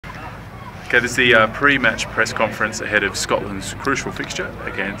Okay, this is the pre-match press conference ahead of Scotland's crucial fixture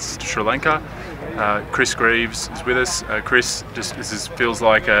against Sri Lanka. Chris Greaves is with us. Chris, this feels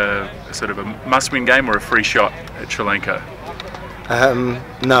like a sort of a must-win game or a free shot at Sri Lanka?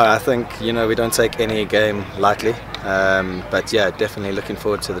 No, I think we don't take any game lightly. But yeah, definitely looking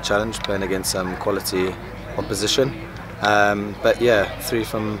forward to the challenge, playing against some quality opposition. But yeah, 3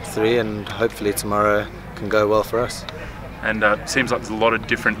 from 3, and hopefully tomorrow can go well for us. And it seems like there's a lot of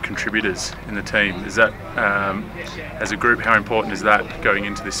different contributors in the team. Is that, as a group, how important is that going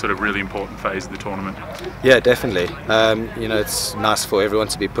into this sort of really important phase of the tournament? Yeah, definitely. It's nice for everyone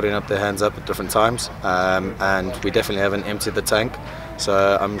to be putting up their hands up at different times, and we definitely haven't emptied the tank.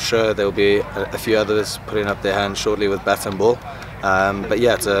 So I'm sure there will be a few others putting up their hands shortly with bat and ball. But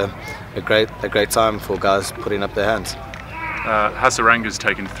yeah, it's a great time for guys putting up their hands. Hasaranga's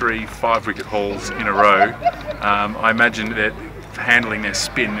taken 3 5-wicket hauls in a row. I imagine that handling their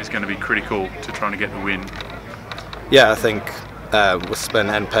spin is going to be critical to trying to get the win. Yeah, I think with spin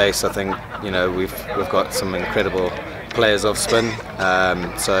and pace, I think we've got some incredible players off spin.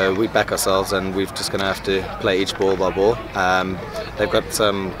 So we back ourselves, and we're just going to have to play each ball by ball. They've got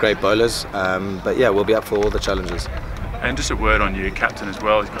some great bowlers, but yeah, we'll be up for all the challenges. And just a word on your captain as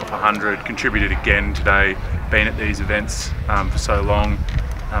well. He's got off 100, contributed again today, been at these events for so long.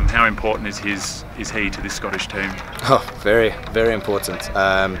 How important is he to this Scottish team? Oh, very, very important.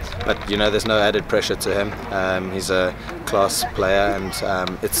 But there's no added pressure to him. He's a class player, and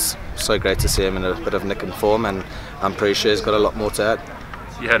it's so great to see him in a bit of nick and form, and I'm pretty sure he's got a lot more to add.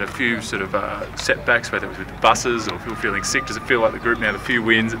 You had a few sort of setbacks, whether it was with the buses or people feeling sick. Does it feel like the group now had a few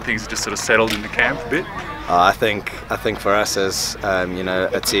wins and things have just sort of settled in the camp a bit? I think for us as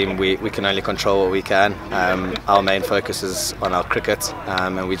a team, we can only control what we can. Our main focus is on our cricket,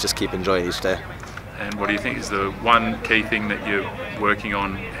 and we just keep enjoying each day. And what do you think is the one key thing that you're working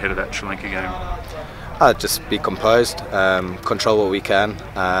on ahead of that Sri Lanka game? Just be composed, control what we can,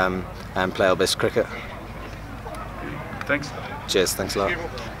 and play our best cricket. Thanks. Cheers, thanks a lot.